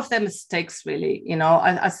 I don't know if they're mistakes really,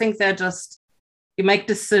 I think they're just, you make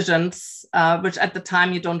decisions, which at the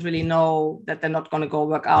time you don't really know that they're not going to go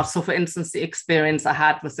work out. So for instance, the experience I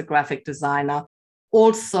had with the graphic designer,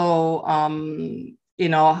 also,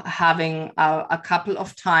 having a couple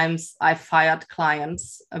of times I fired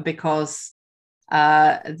clients because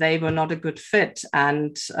they were not a good fit,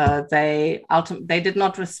 and they did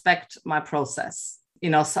not respect my process.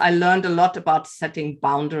 So I learned a lot about setting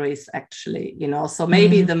boundaries, actually. So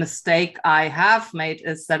maybe the mistake I have made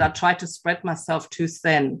is that I try to spread myself too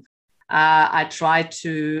thin. I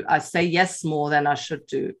say yes more than I should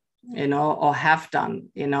do, or have done,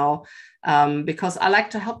 because I like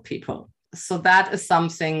to help people. So that is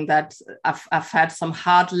something that I've had some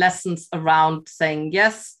hard lessons around saying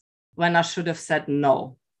yes when I should have said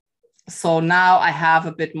no. So now I have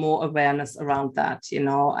a bit more awareness around that,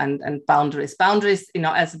 and boundaries. Boundaries,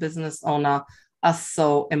 as a business owner, are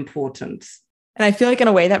so important. And I feel like in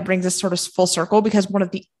a way that brings us sort of full circle, because one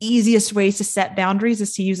of the easiest ways to set boundaries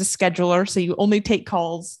is to use a scheduler. So you only take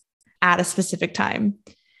calls at a specific time.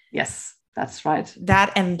 Yes, that's right.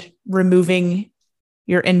 That and removing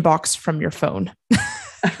your inbox from your phone.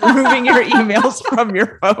 Removing your emails from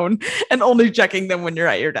your phone and only checking them when you're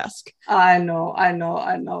at your desk. I know.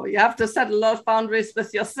 You have to set a lot of boundaries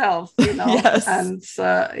with yourself, Yes. And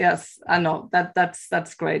yes, I know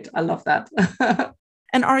that's great. I love that.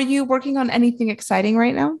 And are you working on anything exciting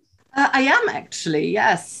right now? I am actually,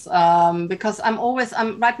 yes, because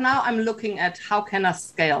I'm right now I'm looking at how can I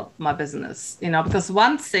scale my business, because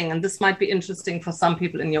one thing, and this might be interesting for some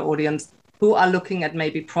people in your audience who are looking at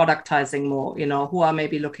maybe productizing more, who are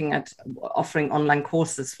maybe looking at offering online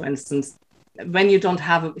courses, for instance, when you don't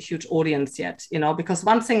have a huge audience yet, because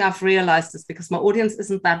one thing I've realized is because my audience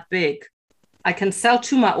isn't that big, I can sell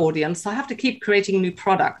to my audience. So I have to keep creating new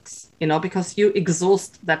products, because you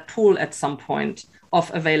exhaust that pool at some point of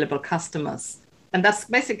available customers. And that's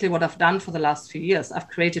basically what I've done for the last few years. I've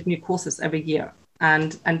created new courses every year,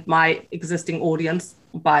 and my existing audience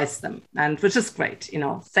buys them, and which is great,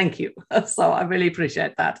 thank you. So I really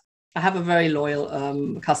appreciate that. I have a very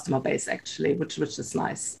loyal customer base, actually, which is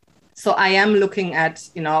nice. So I am looking at,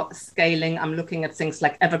 scaling. I'm looking at things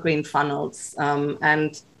like evergreen funnels,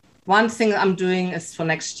 and one thing I'm doing is for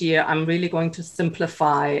next year, I'm really going to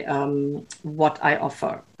simplify what I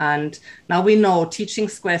offer. And now we know teaching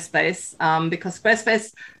Squarespace, because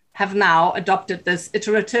Squarespace have now adopted this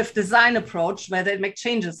iterative design approach where they make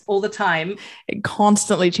changes all the time. It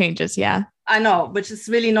constantly changes. Yeah. I know, which is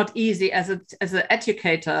really not easy as an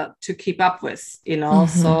educator to keep up with,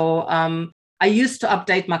 So I used to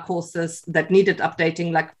update my courses that needed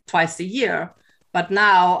updating like twice a year. But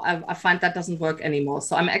now I find that doesn't work anymore.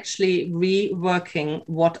 So I'm actually reworking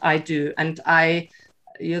what I do. And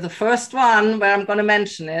you're the first one where I'm going to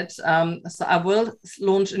mention it. So I will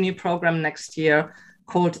launch a new program next year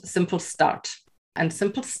called Simple Start. And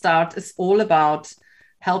Simple Start is all about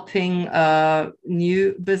helping new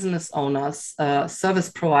business owners, service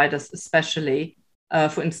providers especially,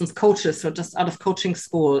 for instance, coaches who are just out of coaching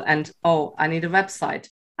school and, I need a website.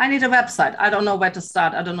 I don't know where to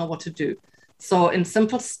start. I don't know what to do. So in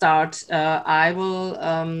Simple Start, I will,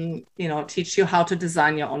 teach you how to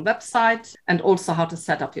design your own website and also how to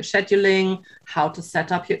set up your scheduling, how to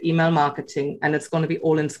set up your email marketing. And it's going to be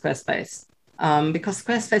all in Squarespace, because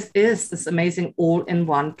Squarespace is this amazing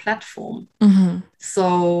all-in-one platform. Mm-hmm.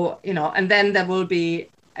 So, and then there will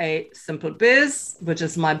be a Simple Biz, which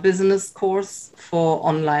is my business course for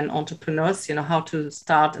online entrepreneurs, how to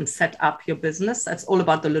start and set up your business. That's all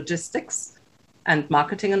about the logistics and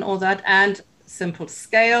marketing and all that. And Simple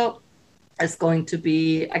Scale is going to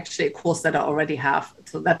be actually a course that I already have.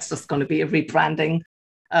 So that's just going to be a rebranding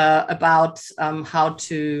about how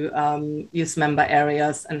to use member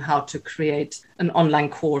areas and how to create an online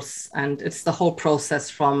course. And it's the whole process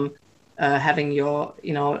from having your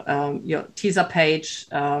teaser page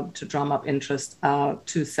to drum up interest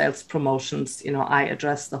to sales promotions. I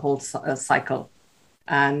address the whole cycle.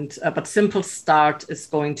 And but Simple Start is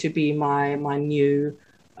going to be my new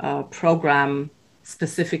program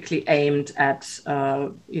specifically aimed at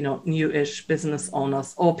newish business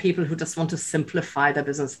owners or people who just want to simplify their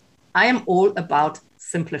business. I am all about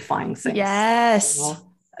simplifying things. Yes.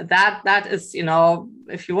 That is,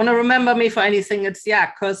 if you want to remember me for anything, it's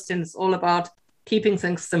Kerstin is all about keeping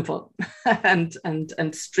things simple and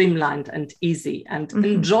streamlined and easy and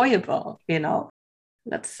enjoyable,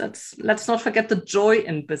 Let's not forget the joy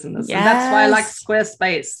in business. Yes. And that's why I like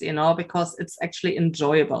Squarespace, because it's actually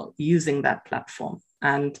enjoyable using that platform.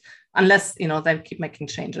 And unless, they keep making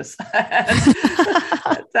changes.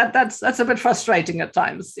 That's a bit frustrating at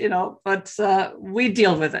times, but we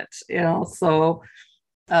deal with it, So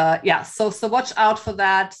so watch out for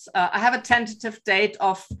that. I have a tentative date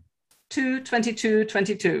of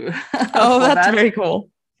 2/22/22. Oh, that's very cool.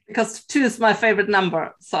 Because 2 is my favorite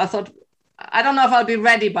number. So I thought, I don't know if I'll be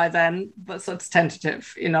ready by then, but so it's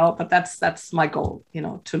tentative, but that's my goal,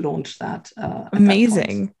 to launch that.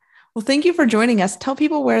 Amazing. Well, thank you for joining us. Tell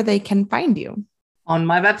people where they can find you. On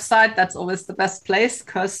my website, that's always the best place,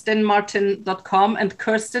 kerstinmartin.com. And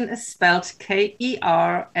Kerstin is spelled Kerstin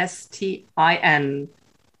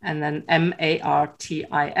and then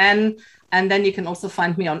Martin. And then you can also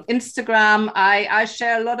find me on Instagram. I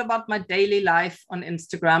share a lot about my daily life on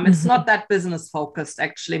Instagram. It's not that business focused,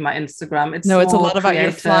 actually, my Instagram. It's a lot about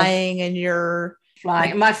your flying and your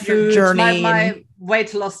my food, journey, my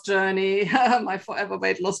weight loss journey, my forever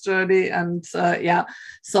weight loss journey. And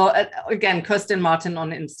so again, Kerstin Martin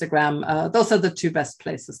on Instagram. Those are the 2 best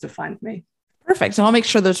places to find me. Perfect. And I'll make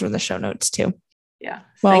sure those are in the show notes too. Yeah.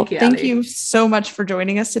 Well, thank you so much for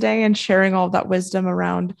joining us today and sharing all of that wisdom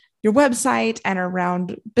around your website and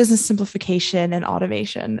around business simplification and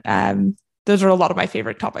automation. Those are a lot of my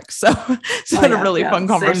favorite topics. So it's been a really fun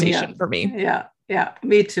conversation for me. Yeah,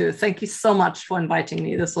 me too. Thank you so much for inviting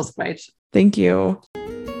me. This was great. Thank you.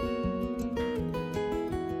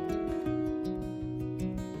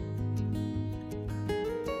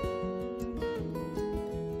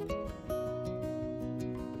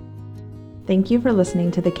 Thank you for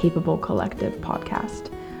listening to the Capable Collective podcast.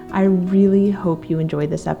 I really hope you enjoyed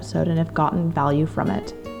this episode and have gotten value from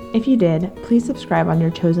it. If you did, please subscribe on your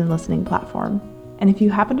chosen listening platform. And if you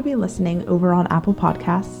happen to be listening over on Apple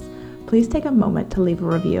Podcasts, please take a moment to leave a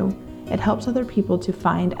review. It helps other people to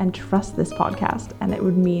find and trust this podcast, and it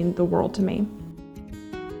would mean the world to me.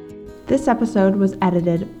 This episode was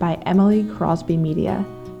edited by Emily Crosby Media.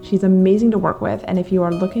 She's amazing to work with, and if you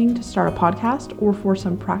are looking to start a podcast or for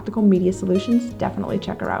some practical media solutions, definitely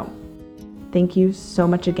check her out. Thank you so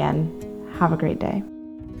much again. Have a great day.